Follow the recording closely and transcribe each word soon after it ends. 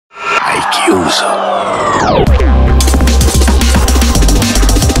Hai chiuso.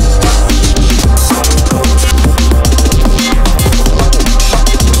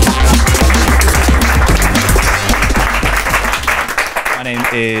 My name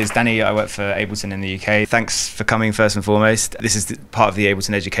is Stanley. I work for Ableton in the UK. Thanks for coming first and foremost. This is part of the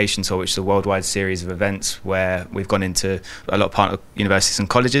Ableton Education Tour, which is a worldwide series of events where we've gone into a lot of partner universities and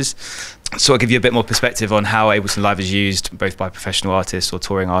colleges. So I'll give you a bit more perspective on how Ableton Live is used both by professional artists or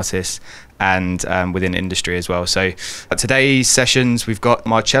touring artists and within industry as well. So at today's sessions, we've got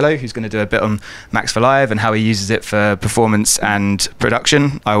Marcello, who's going to do a bit on Max for Live and how he uses it for performance and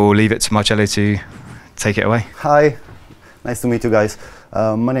production. I will leave it to Marcello to take it away. Hi. Nice to meet you guys.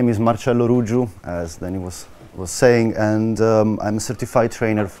 My name is Marcello Ruggiu, as Danny was saying, and I'm a certified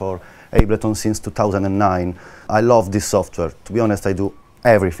trainer for Ableton since 2009. I love this software. To be honest, I do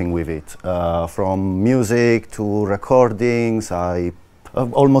everything with it, from music to recordings. I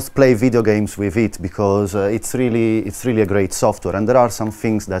almost play video games with it because it's really a great software. And there are some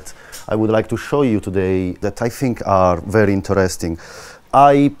things that I would like to show you today that I think are very interesting.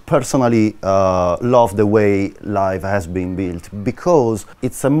 I personally love the way Live has been built because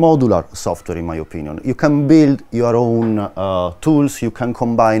it's a modular software, in my opinion. You can build your own tools, you can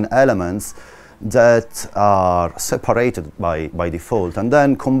combine elements that are separated by default, and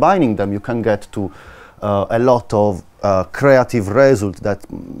then combining them you can get to a lot of creative results that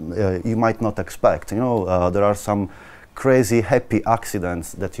you might not expect. You know, there are some crazy happy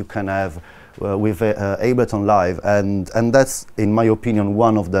accidents that you can have with Ableton Live, and that's, in my opinion,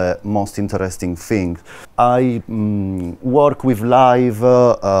 one of the most interesting things. I work with Live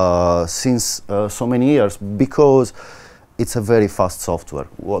since so many years because it's a very fast software.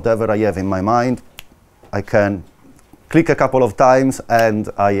 Whatever I have in my mind, I can click a couple of times and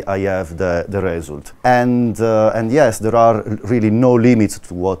I have the result. And yes, there are really no limits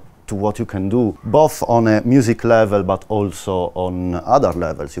to what you can do, both on a music level but also on other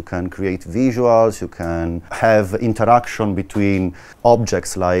levels. You can create visuals, you can have interaction between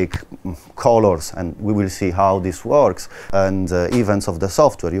objects like colors, and we will see how this works, and events of the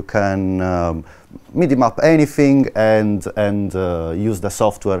software. You can MIDI map anything and use the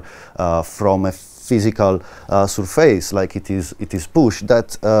software from a physical surface like it is push.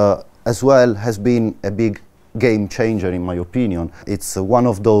 That as well has been a big game changer, in my opinion. It's one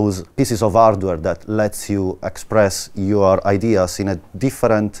of those pieces of hardware that lets you express your ideas in a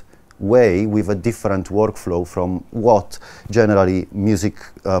different way with a different workflow from what generally music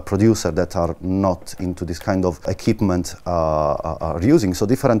producers that are not into this kind of equipment are using. So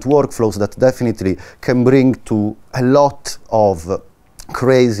different workflows that definitely can bring to a lot of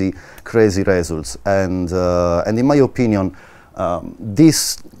crazy results. And in my opinion,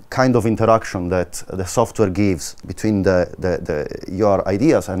 this kind of interaction that the software gives between your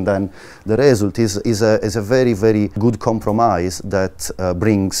ideas and then the result is a very good compromise that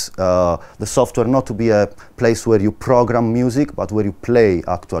brings the software not to be a place where you program music but where you play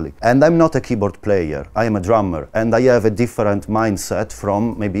actually. And I'm not a keyboard player, I am a drummer, and I have a different mindset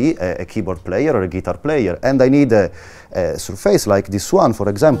from maybe a keyboard player or a guitar player, and I need a surface like this one, for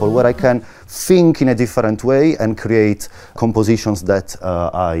example, where I can think in a different way and create compositions that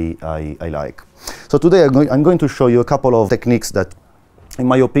I like. So today I'm going to show you a couple of techniques that, in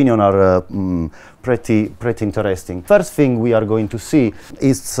my opinion, are pretty interesting. First thing we are going to see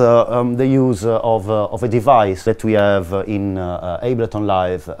is the use of a device that we have in Ableton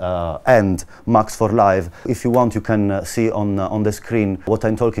Live and Max for Live. If you want, you can see on the screen what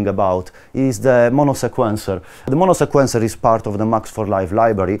I'm talking about. Is the monosequencer. The monosequencer is part of the Max for Live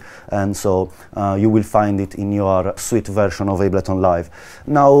library, and so you will find it in your suite version of Ableton Live.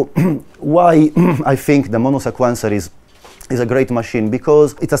 Now, why I think the monosequencer is a great machine?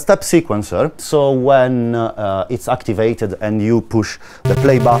 Because it's a step sequencer, so when it's activated and you push the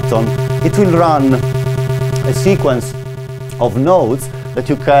play button, it will run a sequence of notes that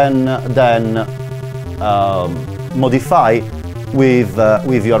you can then modify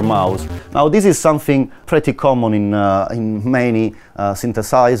with your mouse. Now, this is something pretty common in many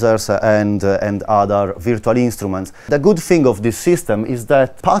synthesizers and other virtual instruments. The good thing of this system is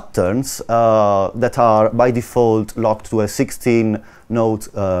that patterns that are by default locked to a 16-note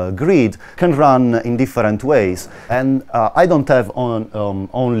grid can run in different ways. And I don't have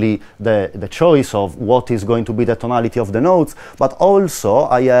only the choice of what is going to be the tonality of the notes, but also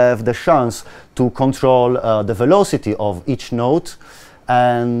I have the chance to control the velocity of each note,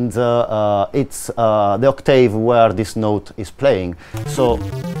 and it's the octave where this note is playing. So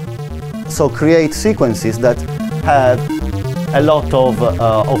create sequences that have a lot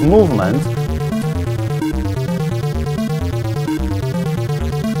of movement.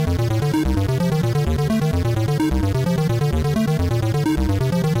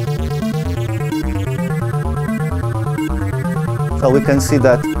 So we can see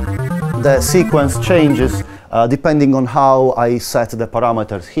that the sequence changes depending on how I set the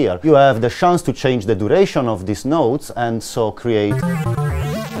parameters here. You have the chance to change the duration of these notes and so create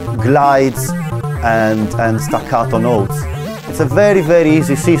glides and staccato notes. It's a very, very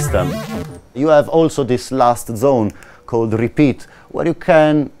easy system. You have also this last zone called repeat, where you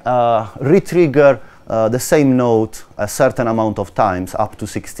can re-trigger the same note a certain amount of times, up to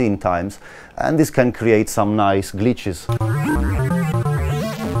 16 times, and this can create some nice glitches.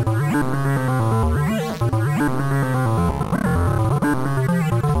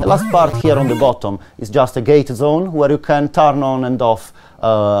 The last part here on the bottom is just a gate zone where you can turn on and off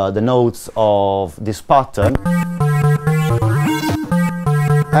the notes of this pattern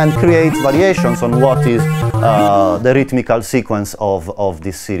and create variations on what is the rhythmical sequence of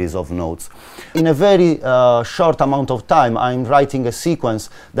this series of notes. In a very short amount of time, I'm writing a sequence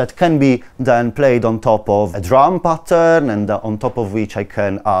that can be then played on top of a drum pattern, and on top of which I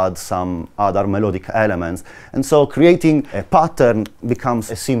can add some other melodic elements. And so creating a pattern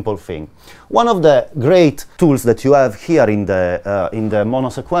becomes a simple thing. One of the great tools that you have here in the mono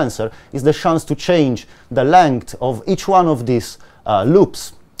sequencer is the chance to change the length of each one of these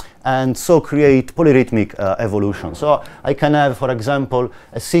loops, and so create polyrhythmic evolution. So I can have, for example,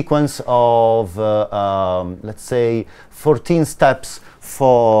 a sequence of, let's say, 14 steps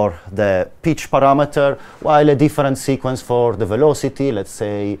for the pitch parameter, while a different sequence for the velocity, let's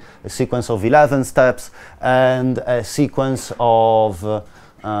say a sequence of 11 steps, and a sequence of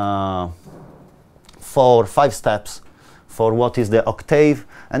 5 steps for what is the octave.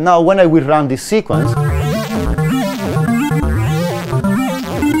 And now when I will run this sequence,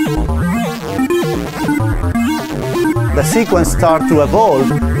 the sequence starts to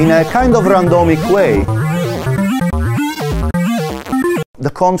evolve in a kind of randomic way. The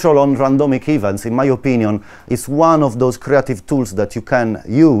control on randomic events, in my opinion, is one of those creative tools that you can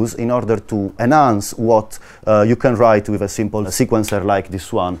use in order to enhance what you can write with a simple sequencer like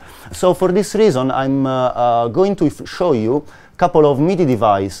this one. So for this reason, I'm going to show you a couple of MIDI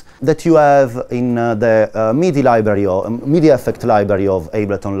devices that you have in the MIDI library or MIDI effect library of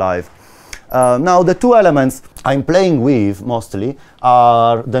Ableton Live. Now the two elements I'm playing with mostly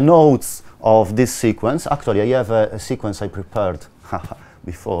are the notes of this sequence. Actually, I have a sequence I prepared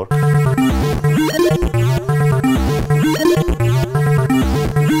before.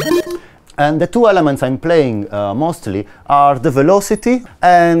 And the two elements I'm playing mostly are the velocity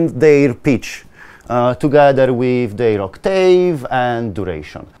and their pitch, together with their octave and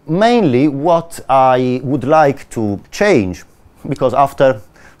duration. Mainly what I would like to change, because after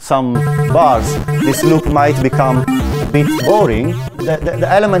some bars this loop might become a bit boring, the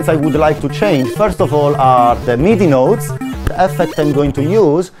elements I would like to change, first of all, are the MIDI notes. The effect I'm going to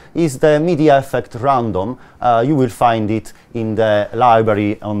use is the MIDI effect random. You will find it in the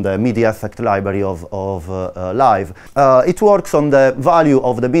library, on the MIDI effect library of Live. It works on the value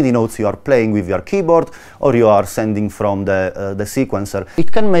of the MIDI notes you are playing with your keyboard or you are sending from the sequencer.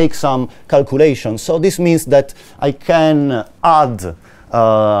 It can make some calculations, so this means that I can add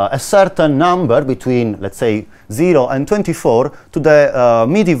a certain number between, let's say, 0 and 24 to the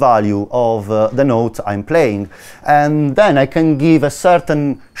MIDI value of the note I'm playing. And then I can give a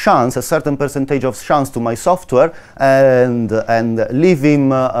certain chance, a certain percentage of chance to my software and leave him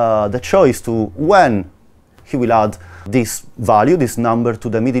the choice to when he will add this value, this number to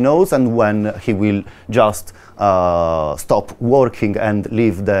the MIDI notes, and when he will just stop working and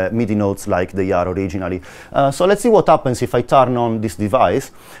leave the MIDI notes like they are originally. So let's see what happens if I turn on this device.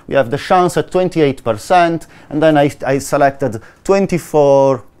 We have the chance at 28%, and then I selected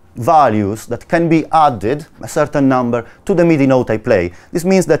 24 values that can be added, a certain number, to the MIDI note I play. This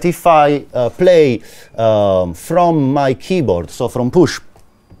means that if I play from my keyboard, so from push,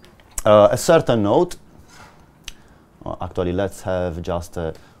 a certain note, actually let's have just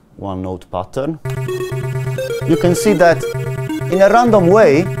a one note pattern, you can see that in a random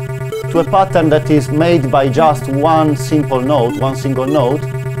way, to a pattern that is made by just one simple note, one single note,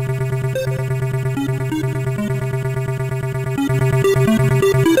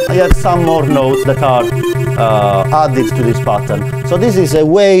 I have some more notes that are added to this pattern. So this is a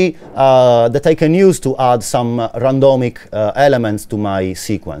way that I can use to add some randomic elements to my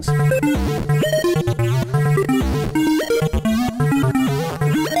sequence.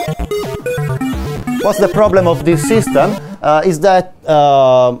 What's the problem of this system? is that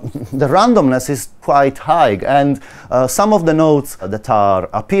the randomness is quite high, and some of the notes that are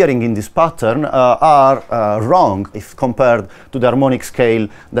appearing in this pattern are wrong if compared to the harmonic scale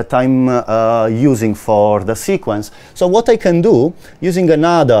that I'm using for the sequence. So what I can do, using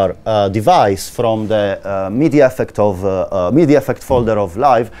another device from the MIDI effect folder of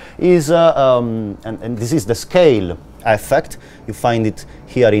Live, is and this is the scale effect. You find it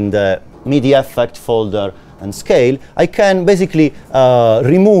here in the MIDI effect folder and scale. I can basically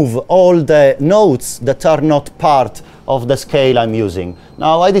remove all the notes that are not part of the scale I'm using.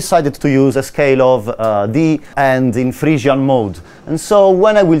 Now I decided to use a scale of D and in Frisian mode. And so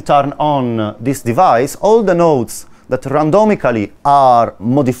when I will turn on this device, all the notes that randomically are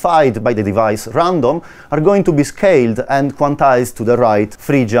modified by the device random are going to be scaled and quantized to the right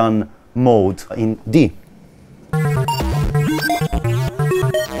Frisian mode in D.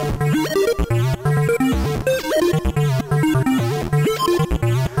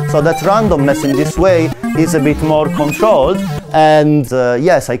 So that randomness in this way is a bit more controlled, and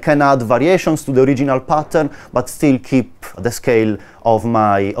yes, I can add variations to the original pattern, but still keep the scale of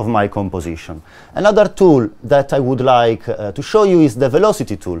my composition. Another tool that I would like to show you is the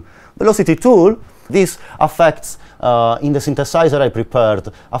velocity tool. Velocity tool, this affects, in the synthesizer I prepared,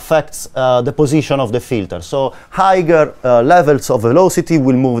 affects the position of the filter. So higher levels of velocity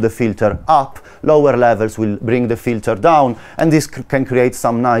will move the filter up, lower levels will bring the filter down, and this can create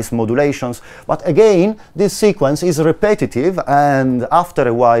some nice modulations. But again, this sequence is repetitive, and after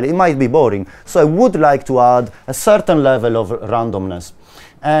a while it might be boring. So I would like to add a certain level of randomness.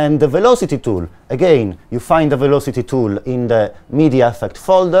 And the velocity tool, again, you find the velocity tool in the MIDI effect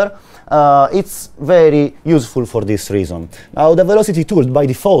folder. It's very useful for this reason. Now, the velocity tool by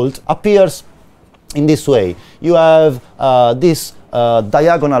default appears in this way. You have this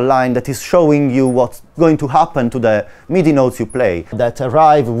diagonal line that is showing you what's going to happen to the MIDI notes you play. That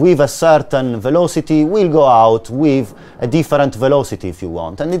arrive with a certain velocity will go out with a different velocity if you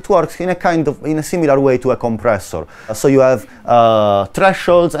want, and it works in a similar way to a compressor. So you have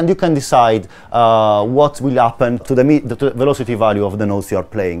thresholds, and you can decide what will happen to the velocity value of the notes you are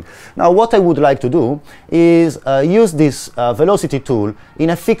playing. Now, what I would like to do is use this velocity tool in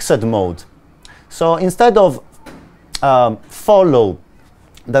a fixed mode. So instead of follow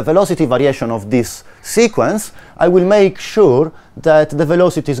the velocity variation of this sequence, I will make sure that the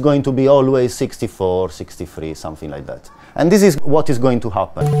velocity is going to be always 64, 63, something like that. And this is what is going to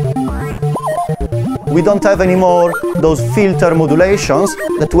happen. We don't have anymore those filter modulations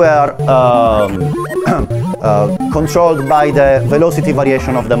that were controlled by the velocity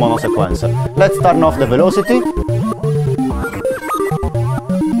variation of the monosequencer. Let's turn off the velocity.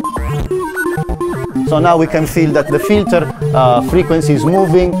 So now we can feel that the filter frequency is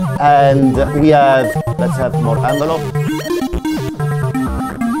moving, and we have, let's have more envelope.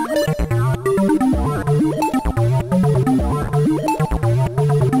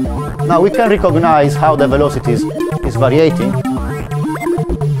 Now we can recognize how the velocity is variating.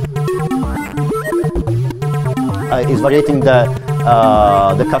 Is variating the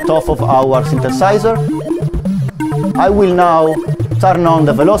cutoff of our synthesizer. I will now turn on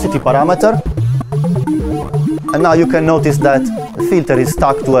the velocity parameter. And now you can notice that the filter is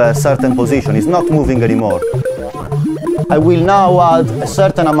stuck to a certain position, it's not moving anymore. I will now add a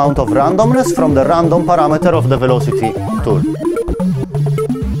certain amount of randomness from the random parameter of the velocity tool.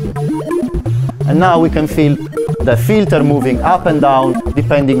 And now we can feel the filter moving up and down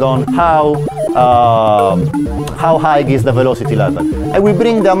depending on how high is the velocity level. I will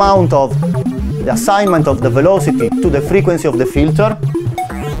bring the amount of the assignment of the velocity to the frequency of the filter.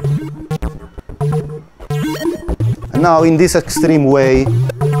 Now, in this extreme way,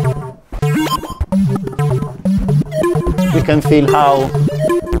 we can feel how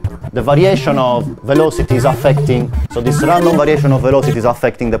the variation of velocity is affecting, so this random variation of velocity is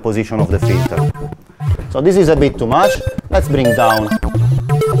affecting the position of the filter. So this is a bit too much. Let's bring down.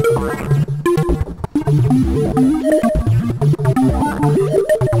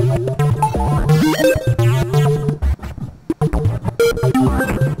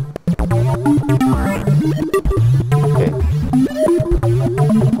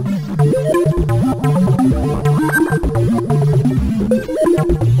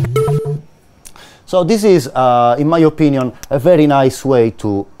 So this is, in my opinion, a very nice way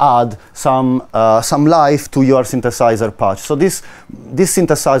to add some life to your synthesizer patch. So this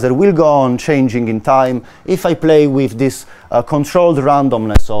synthesizer will go on changing in time. If I play with this controlled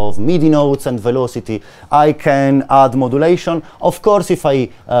randomness of MIDI notes and velocity, I can add modulation. Of course, if I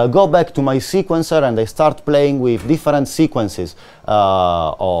go back to my sequencer and I start playing with different sequences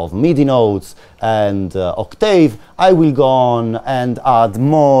of MIDI notes and octave, I will go on and add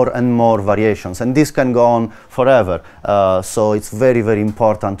more and more variations, and this can go on forever. So it's very, very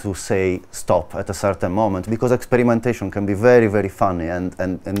important to say stop at a certain moment, because experimentation can be very, very funny,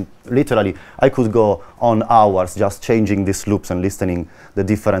 and literally I could go on hours just changing these loops and listening the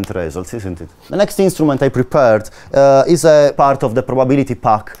different results, isn't it? The next instrument I prepared is a part of the probability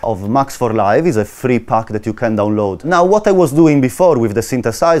pack of Max for Live. Is a free pack that you can download. Now, what I was doing before with the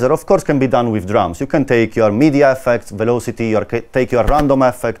synthesizer, of course, can be done with drums. You can take your MIDI effects, velocity, or take your random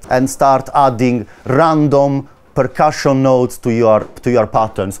effect and start adding random percussion notes to your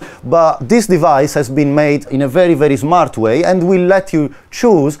patterns. But this device has been made in a very, very smart way and will let you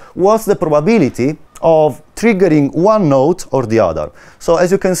choose what's the probability of triggering one note or the other. So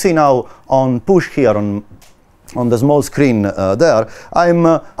as you can see now on push here on the small screen there, I'm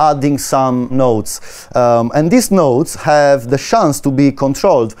adding some notes, and these notes have the chance to be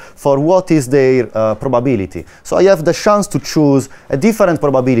controlled for what is their probability. So I have the chance to choose a different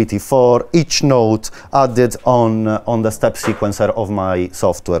probability for each note added on the step sequencer of my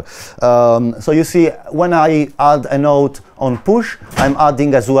software. So you see, when I add a note on push, I'm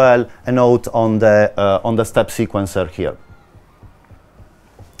adding as well a note on the step sequencer here.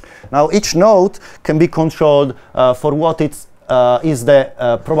 Now, each note can be controlled for what is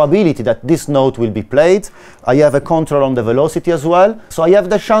the probability that this note will be played. I have a control on the velocity as well. So I have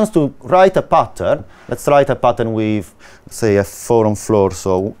the chance to write a pattern. Let's write a pattern with, say, a 4 on floor,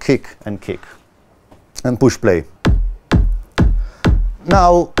 so kick, and push play.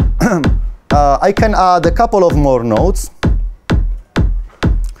 Now, I can add a couple of more notes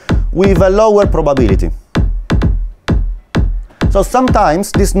with a lower probability. So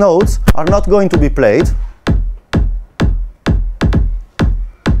sometimes these notes are not going to be played,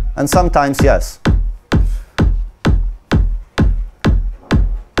 and sometimes yes.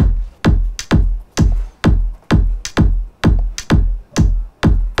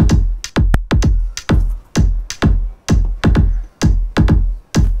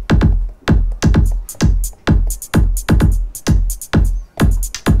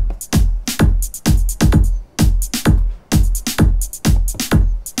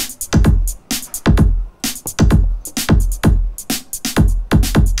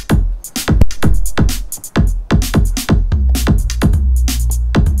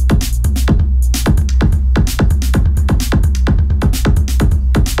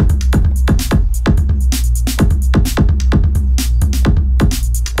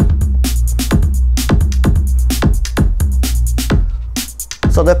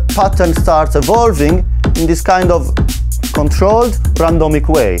 So the pattern starts evolving in this kind of controlled, randomic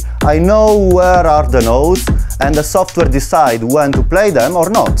way. I know where are the notes, and the software decides when to play them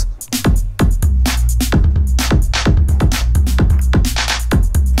or not.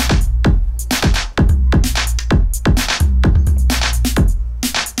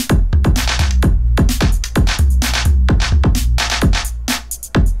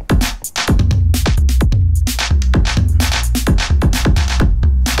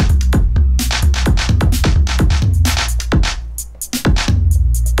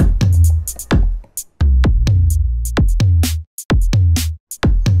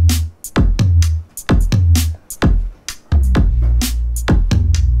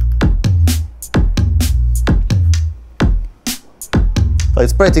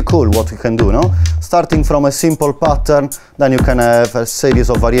 It's pretty cool what you can do, no? Starting from a simple pattern, then you can have a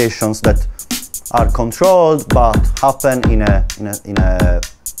series of variations that are controlled but happen in a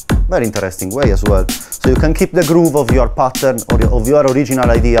very interesting way as well. So you can keep the groove of your pattern or of your original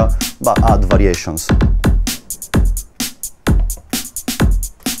idea, but add variations.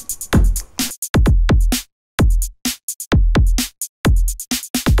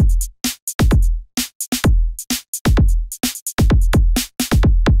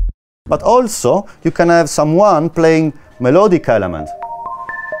 But also, you can have someone playing melodic element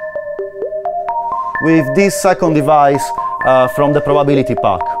with this second device from the probability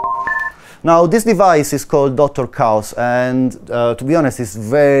pack. Now, this device is called Dr. Chaos, and to be honest, it's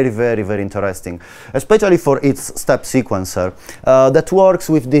very, very, very interesting, especially for its step sequencer that works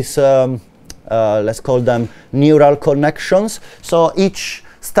with this, let's call them neural connections. So each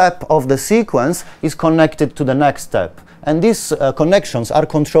step of the sequence is connected to the next step. And these connections are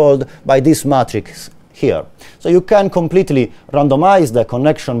controlled by this matrix here. So you can completely randomize the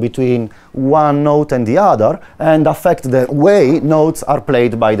connection between one note and the other and affect the way notes are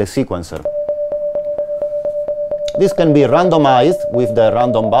played by the sequencer. This can be randomized with the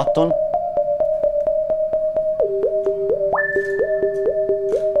random button.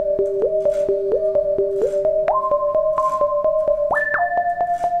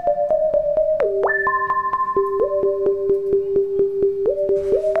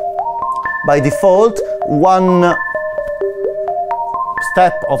 By default, one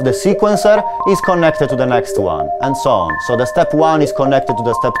step of the sequencer is connected to the next one, and so on. So the step 1 is connected to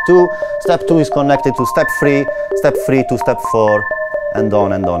the step 2 is connected to step 3 to step 4, and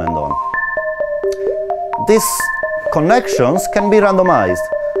on and on and on. These connections can be randomized.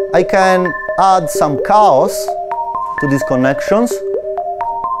 I can add some chaos to these connections,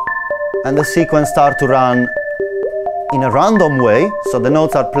 and the sequence starts to run in a random way, so the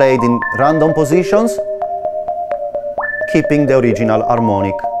notes are played in random positions, keeping the original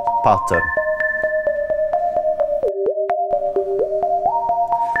harmonic pattern.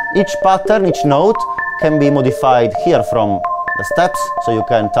 Each pattern, each note, can be modified here from the steps, so you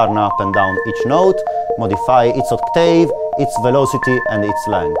can turn up and down each note, modify its octave, its velocity, and its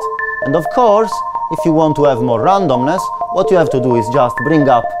length. And of course, if you want to have more randomness, what you have to do is just bring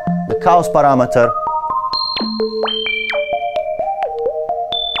up the chaos parameter .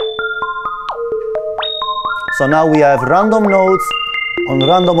 So now we have random notes on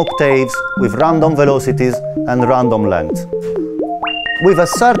random octaves with random velocities and random length, with a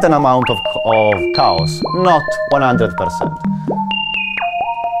certain amount of chaos, not 100%.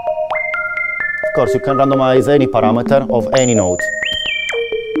 Of course, you can randomize any parameter of any note.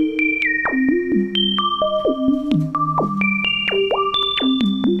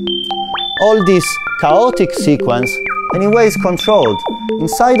 All this chaotic sequence anyway is controlled.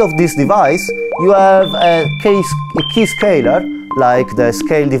 Inside of this device, you have a key scaler, like the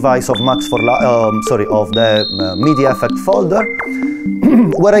scale device of of the MIDI effect folder,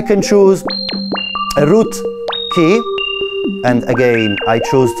 where I can choose a root key, and again I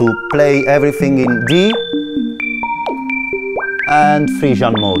choose to play everything in D and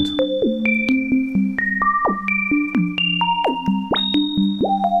Frisian mode.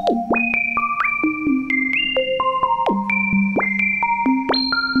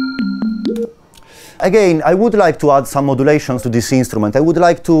 Again, I would like to add some modulations to this instrument. I would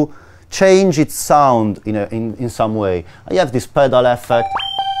like to change its sound in some way. I have this pedal effect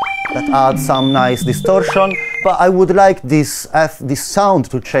that adds some nice distortion, but I would like this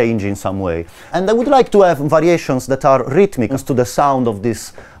sound to change in some way. And I would like to have variations that are rhythmic to the sound of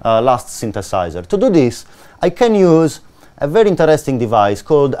this last synthesizer. To do this, I can use a very interesting device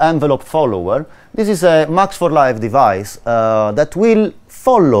called envelope follower. This is a Max for Live device that will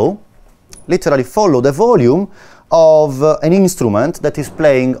literally follow the volume of an instrument that is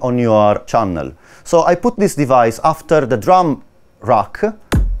playing on your channel. So I put this device after the drum rack,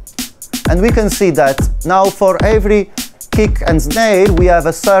 and we can see that now for every kick and snare we have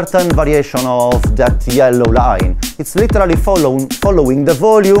a certain variation of that yellow line. It's literally following the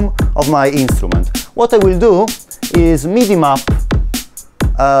volume of my instrument. What I will do is MIDI map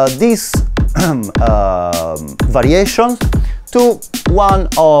these variations to one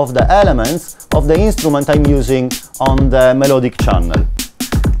of the elements of the instrument I'm using on the melodic channel.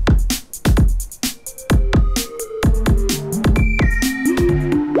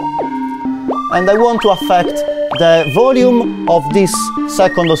 And I want to affect the volume of this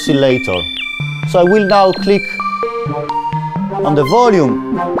second oscillator. So I will now click on the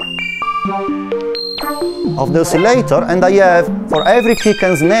volume of the oscillator, and I have, for every kick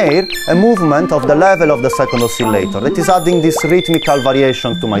and snare, a movement of the level of the second oscillator that is adding this rhythmical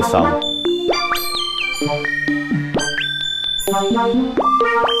variation to my sound.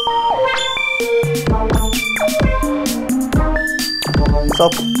 So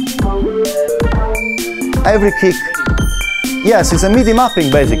every kick, yes, it's a MIDI mapping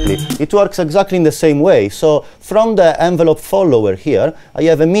basically. It works exactly in the same way. So from the envelope follower here, I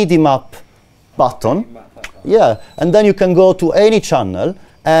have a MIDI map button. Yeah, and then you can go to any channel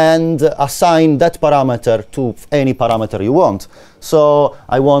and assign that parameter to any parameter you want. So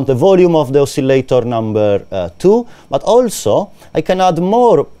I want the volume of the oscillator number 2, but also I can add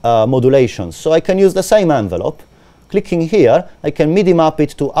more modulations. So I can use the same envelope. Clicking here, I can MIDI map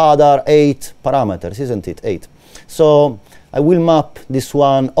it to other 8 parameters, isn't it? 8. So I will map this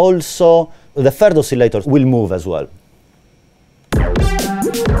one also. The third oscillator will move as well.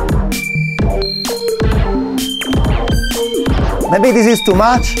 maybe this is too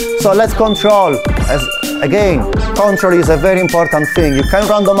much, so let's control. Again, control is a very important thing. You can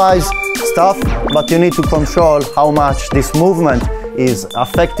randomize stuff, but you need to control how much this movement is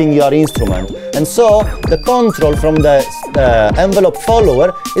affecting your instrument. And so the control from the envelope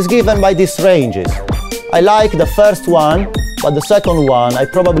follower is given by these ranges. I like the first one, but the second one I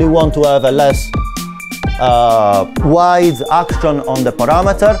probably want to have a less wide action on the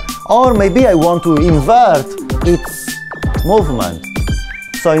parameter, or maybe I want to invert its movement.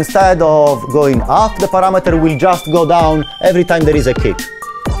 So instead of going up, the parameter will just go down every time there is a kick.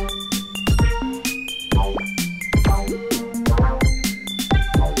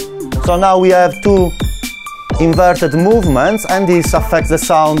 So now we have two inverted movements, and this affects the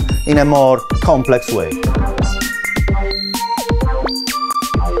sound in a more complex way.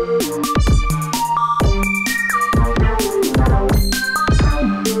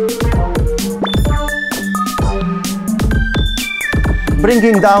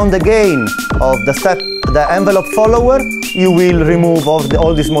 Bringing down the gain of the envelope follower, you will remove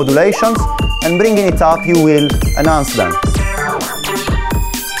all these modulations, and bringing it up, you will enhance them.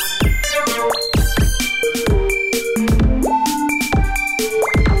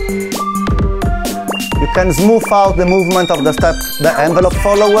 You can smooth out the movement of the envelope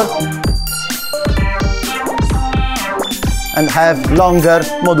follower, and have longer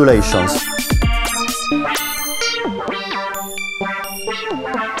modulations.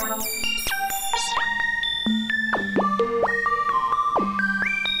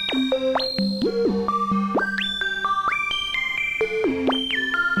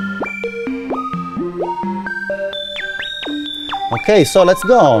 Okay, so let's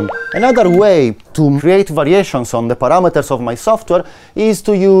go on. Another way to create variations on the parameters of my software is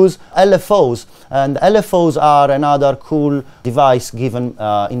to use LFOs. And LFOs are another cool device given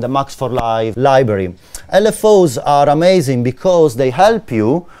in the Max for Live library. LFOs are amazing because they help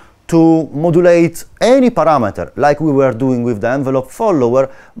you to modulate any parameter, like we were doing with the envelope follower,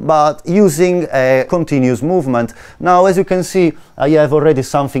 but using a continuous movement. Now, as you can see, I have already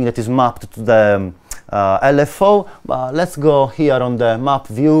something that is mapped to the LFO, but let's go here on the map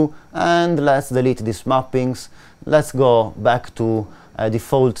view and let's delete these mappings. Let's go back to a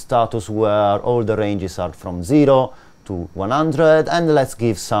default status where all the ranges are from 0 to 100, and let's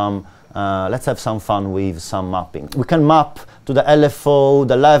give some let's have some fun with some mapping. We can map to the LFO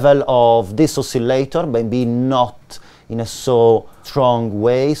the level of this oscillator, maybe not in a so strong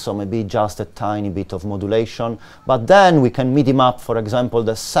way, so maybe just a tiny bit of modulation. But then we can MIDI map, for example,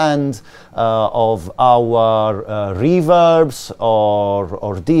 the send of our reverbs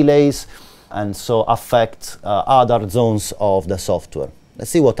or delays, and so affect other zones of the software.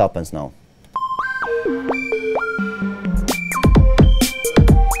 Let's see what happens now.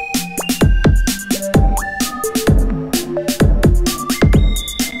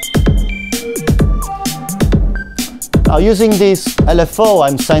 Now, using this LFO,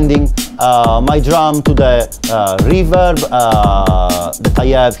 I'm sending my drum to the reverb that I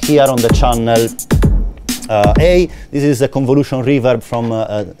have here on the channel A. This is a convolution reverb from,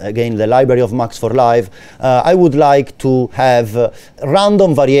 again, the library of Max for Live. I would like to have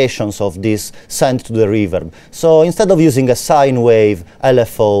random variations of this sent to the reverb. So instead of using a sine wave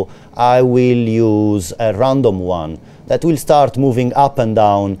LFO, I will use a random one that will start moving up and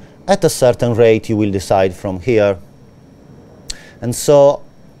down at a certain rate. You will decide from here. And so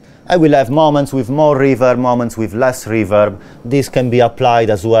I will have moments with more reverb, moments with less reverb. This can be applied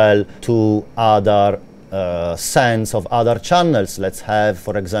as well to other sends of other channels. Let's have,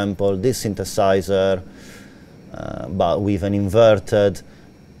 for example, this synthesizer, but with an inverted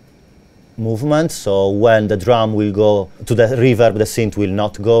movement. So when the drum will go to the reverb, the synth will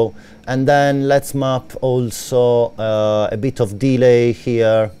not go. And then let's map also a bit of delay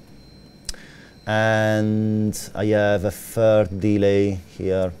here. And I have a third delay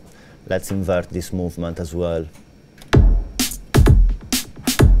here. Let's invert this movement as well.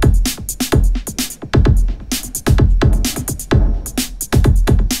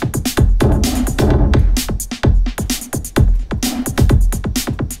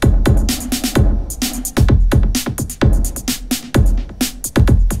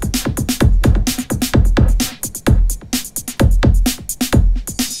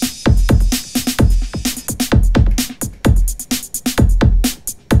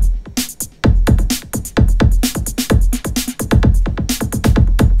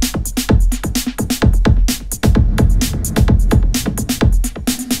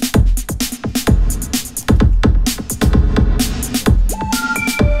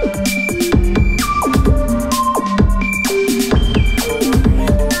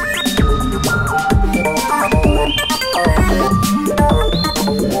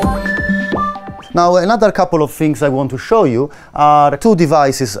 Now, another couple of things I want to show you are two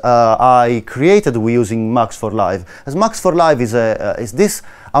devices I created using Max for Live. As Max for Live is this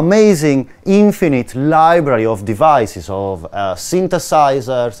amazing infinite library of devices, of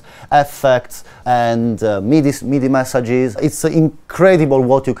synthesizers, effects, and MIDI messages. It's incredible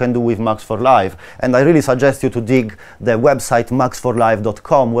what you can do with Max for Live, and I really suggest you to dig the website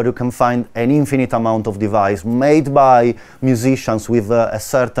maxforlive.com, where you can find an infinite amount of devices made by musicians with a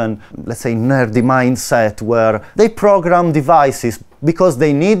certain, let's say, nerdy mindset, where they program devices because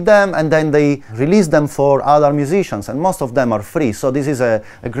they need them, and then they release them for other musicians, and most of them are free. So this is a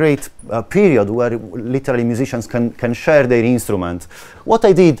great period where literally musicians can share their instrument. What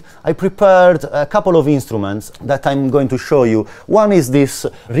I did, I prepared a couple of instruments that I'm going to show you. One is this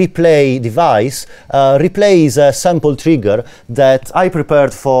replay device. Replay is a sample trigger that I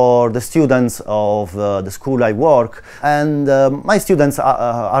prepared for the students of the school I work, and my students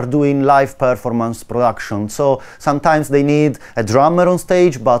are doing live performance production, so sometimes they need a drummer on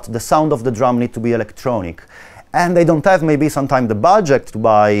stage, but the sound of the drum needs to be electronic. And they don't have maybe sometimes the budget to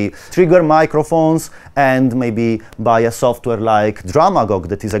buy trigger microphones and maybe buy a software like Drumagog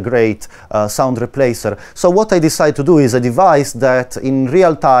that is a great sound replacer. So what I decided to do is a device that in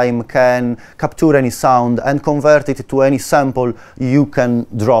real time can capture any sound and convert it to any sample you can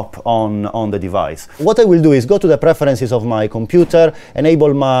drop on the device. What I will do is go to the preferences of my computer,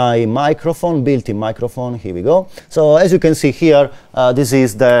 enable my microphone, built-in microphone, here we go. So as you can see here, this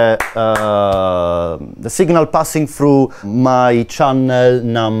is the signal passing through my channel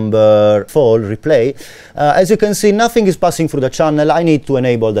number 4 replay. As you can see, nothing is passing through the channel. I need to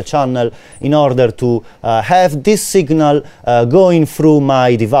enable the channel in order to have this signal going through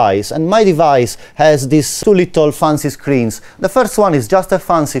my device. And my device has these two little fancy screens. The first one is just a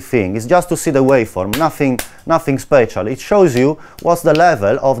fancy thing. It's just to see the waveform, nothing special. It shows you what's the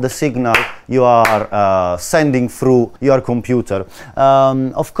level of the signal you are sending through your computer.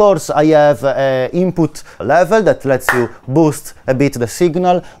 Of course, I have an input level that lets you boost a bit the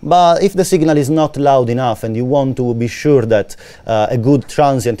signal, but if the signal is not loud enough and you want to be sure that a good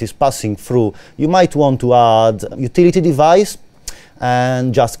transient is passing through, you might want to add utility device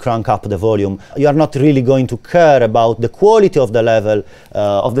and just crank up the volume. You are not really going to care about the quality of the level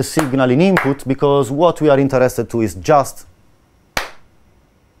of the signal in input, because what we are interested to is just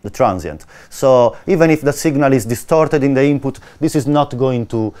the transient. So even if the signal is distorted in the input, this is not going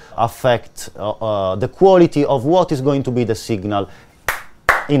to affect the quality of what is going to be the signal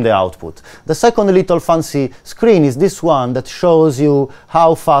in the output. The second little fancy screen is this one that shows you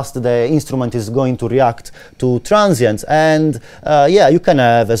how fast the instrument is going to react to transients, and yeah, you can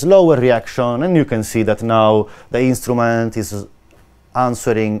have a slower reaction, and you can see that now the instrument is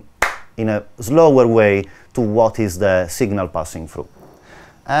answering in a slower way to what is the signal passing through.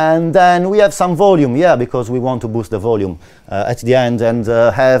 And then we have some volume, yeah, because we want to boost the volume at the end and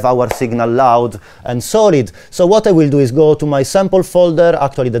have our signal loud and solid. So what I will do is go to my sample folder,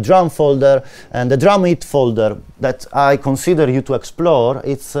 actually the drum folder, and the drum hit folder that I consider you to explore.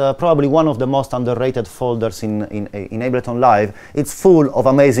 It's probably one of the most underrated folders in Ableton Live. It's full of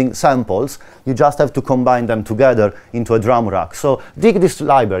amazing samples. You just have to combine them together into a drum rack. So dig this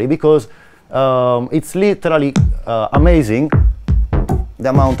library, because it's literally amazing the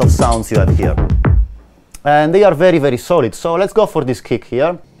amount of sounds you have here, and they are very, very solid. So let's go for this kick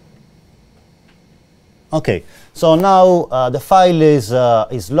here. Okay, so now the file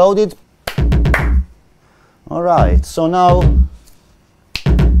is loaded. All right, so now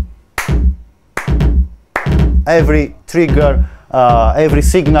every trigger, every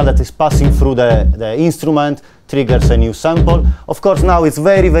signal that is passing through the instrument triggers a new sample. Of course, now it's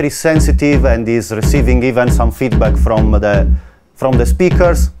very, very sensitive and is receiving even some feedback from the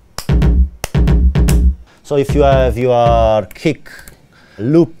speakers. So if you have your kick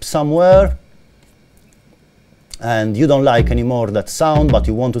loop somewhere and you don't like anymore that sound, but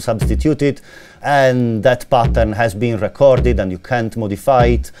you want to substitute it, and that pattern has been recorded and you can't modify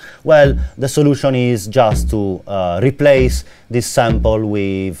it, well, the solution is just to replace this sample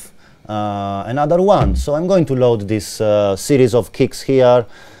with another one. So I'm going to load this series of kicks here.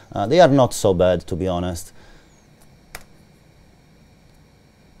 They are not so bad, to be honest.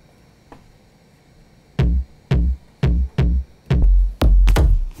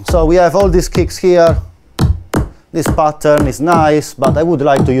 So we have all these kicks here. This pattern is nice, but I would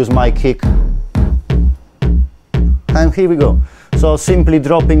like to use my kick. And here we go. So simply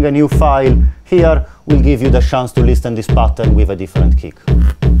dropping a new file here will give you the chance to listen this pattern with a different kick.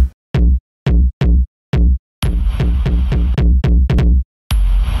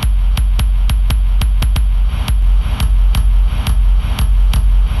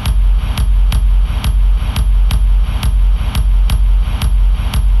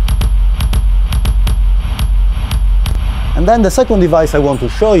 then the second device I want to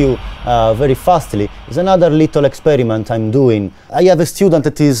show you very fastly is another little experiment I'm doing. I have a student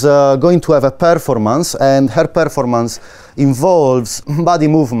that is going to have a performance, and her performance involves body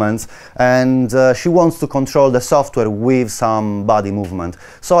movements, and she wants to control the software with some body movement.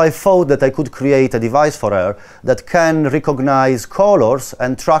 So I thought that I could create a device for her that can recognize colors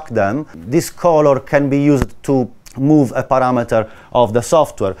and track them. This color can be used to move a parameter of the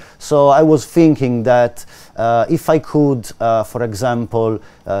software. So I was thinking that if I could, for example,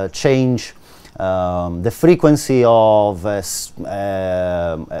 change the frequency of a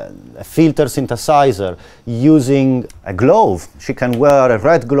filter synthesizer using a glove. She can wear a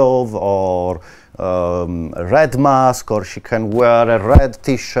red glove or a red mask, or she can wear a red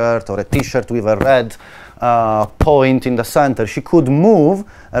t-shirt or a t-shirt with a red point in the center. She could move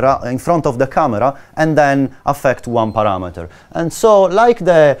in front of the camera and then affect one parameter. And so, like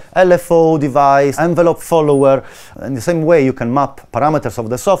the LFO device, envelope follower, in the same way you can map parameters of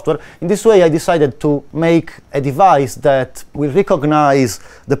the software, in this way I decided to make a device that will recognize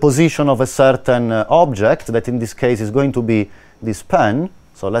the position of a certain object, that in this case is going to be this pen.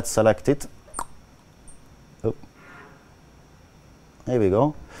 So let's select it. Oh. There we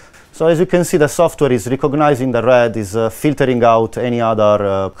go. So as you can see, the software is recognizing the red, is filtering out any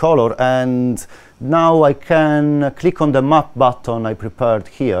other color, and now I can click on the map button I prepared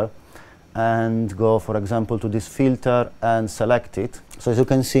here and go, for example, to this filter and select it. So as you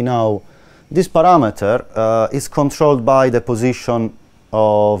can see now, this parameter is controlled by the position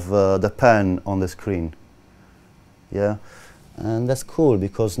of the pen on the screen. Yeah, and that's cool,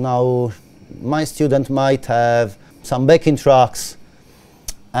 because now my student might have some backing tracks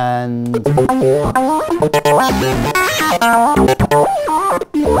and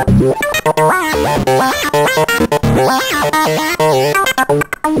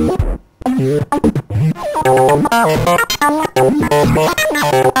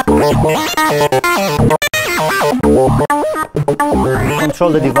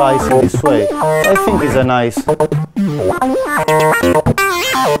control the device in this way. I think is a nice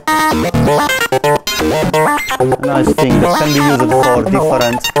thing that can be used for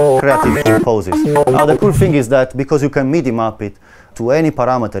different creative poses. Now the cool thing is that because you can MIDI map it to any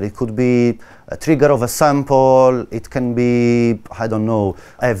parameter, it could be a trigger of a sample, it can be, I don't know,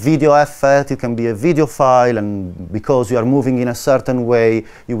 a video effect, it can be a video file, and because you are moving in a certain way,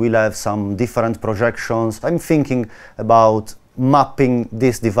 you will have some different projections. I'm thinking about mapping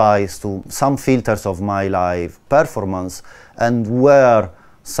this device to some filters of my live performance and wear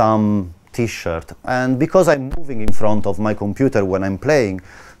some t-shirt. And because I'm moving in front of my computer when I'm playing,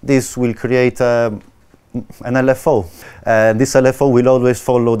 this will create an LFO. This LFO will always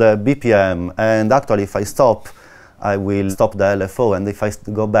follow the BPM, and actually if I stop, I will stop the LFO, and if I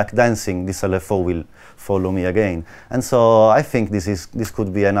go back dancing, this LFO will follow me again. And so I think this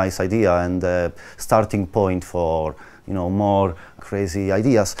could be a nice idea and a starting point for more crazy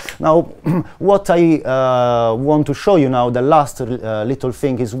ideas. Now, what I want to show you now, the last little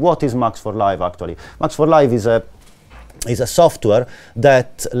thing, is what is Max for Live actually. Max for Live is a software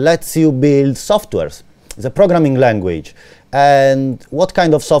that lets you build softwares. It's a programming language. And what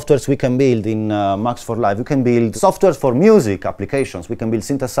kind of softwares we can build in Max for Live? We can build softwares for music applications. We can build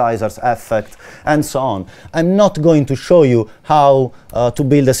synthesizers, effects, and so on. I'm not going to show you how to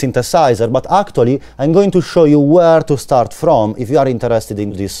build a synthesizer, but actually I'm going to show you where to start from if you are interested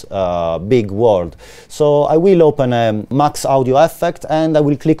in this big world. So I will open a Max Audio effect, and I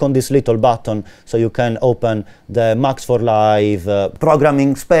will click on this little button so you can open the Max for Live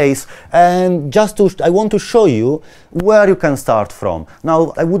programming space. And I want to show you where you can start from.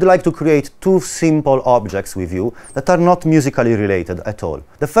 Now, I would like to create two simple objects with you that are not musically related at all.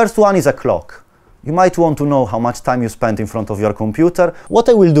 The first one is a clock. You might want to know how much time you spent in front of your computer. What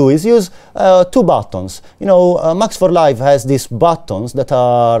I will do is use two buttons. Max for Live has these buttons that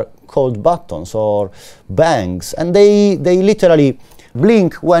are called buttons or bangs, and they literally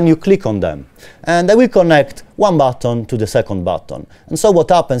blink when you click on them. And I will connect one button to the second button. And so what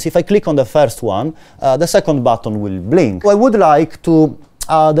happens, if I click on the first one, the second button will blink. I would like to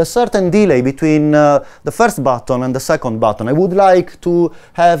add a certain delay between the first button and the second button. I would like to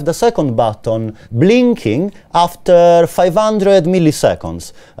have the second button blinking after 500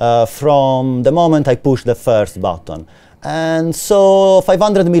 milliseconds from the moment I push the first button. And so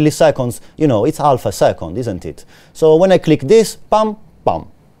 500 milliseconds, it's half a second, isn't it? So when I click this, pam, pam,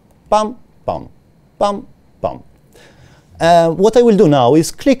 pam, pam, pam, pam. What I will do now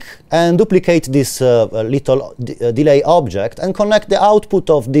is click and duplicate this little delay object and connect the output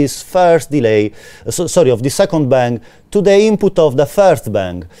of this first delay, of the second bang, to the input of the first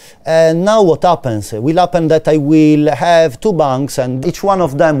bang. And now what happens? Will happen that I will have two bangs, and each one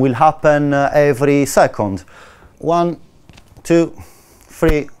of them will happen every second. 1, 2,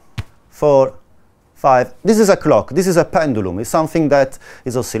 3, 4, 5. This is a clock. This is a pendulum. It's something that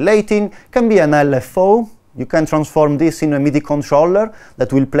is oscillating. Can be an LFO. You can transform this in a MIDI controller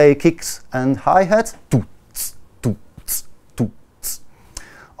that will play kicks and hi-hats,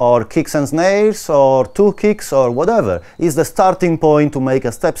 or kicks and snares, or two kicks, or whatever. It's the starting point to make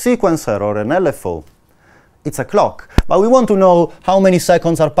a step sequencer or an LFO. It's a clock. But we want to know how many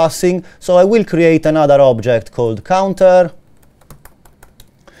seconds are passing, so I will create another object called counter.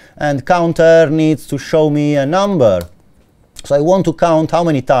 And counter needs to show me a number. So I want to count how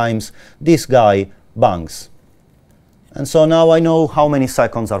many times this guy bangs. And so now I know how many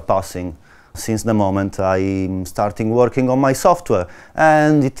seconds are passing since the moment I'm starting working on my software.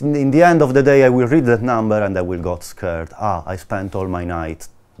 And in the end of the day, I will read that number and I will get scared. Ah, I spent all my night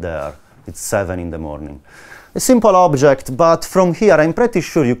there. It's 7 in the morning. A simple object, but from here I'm pretty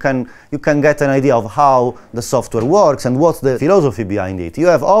sure you can get an idea of how the software works and what's the philosophy behind it. You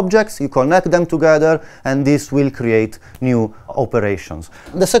have objects, you connect them together, and this will create new operations.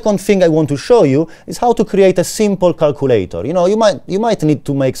 The second thing I want to show you is how to create a simple calculator. You know, you might need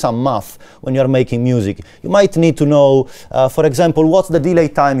to make some math when you're making music. You might need to know, for example, what's the delay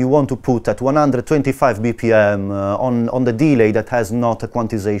time you want to put at 125 BPM on the delay that has not a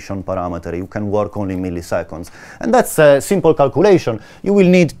quantization parameter. You can work only milliseconds. And that's a simple calculation. You will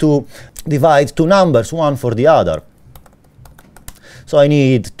need to divide two numbers, one for the other. So I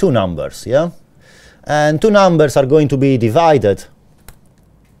need two numbers, yeah? And two numbers are going to be divided.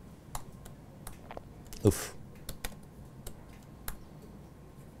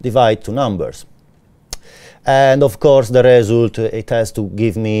 Divide two numbers. And of course the result, it has to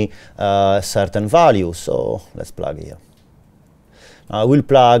give me a certain value. So let's plug here. I will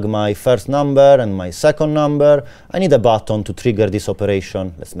plug my first number and my second number. I need a button to trigger this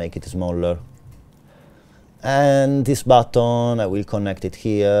operation. Let's make it smaller. And this button, I will connect it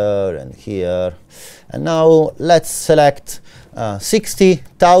here and here. And now let's select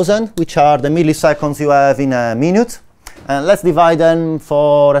 60,000, which are the milliseconds you have in a minute. And let's divide them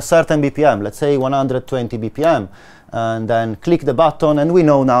for a certain BPM, let's say 120 BPM. And then click the button, and we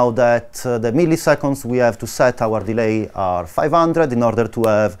know now that the milliseconds we have to set our delay are 500 in order to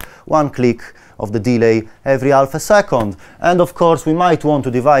have one click of the delay every half a second. And of course we might want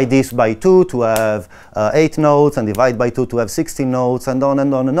to divide this by 2 to have 8 notes, and divide by 2 to have 16 notes, and on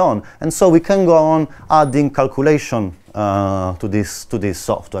and on and on. And so we can go on adding calculation to this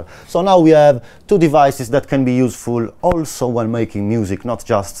software. So now we have two devices that can be useful also when making music, not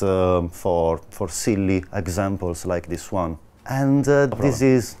just for silly examples like this one. And this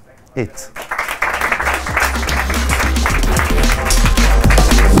is it.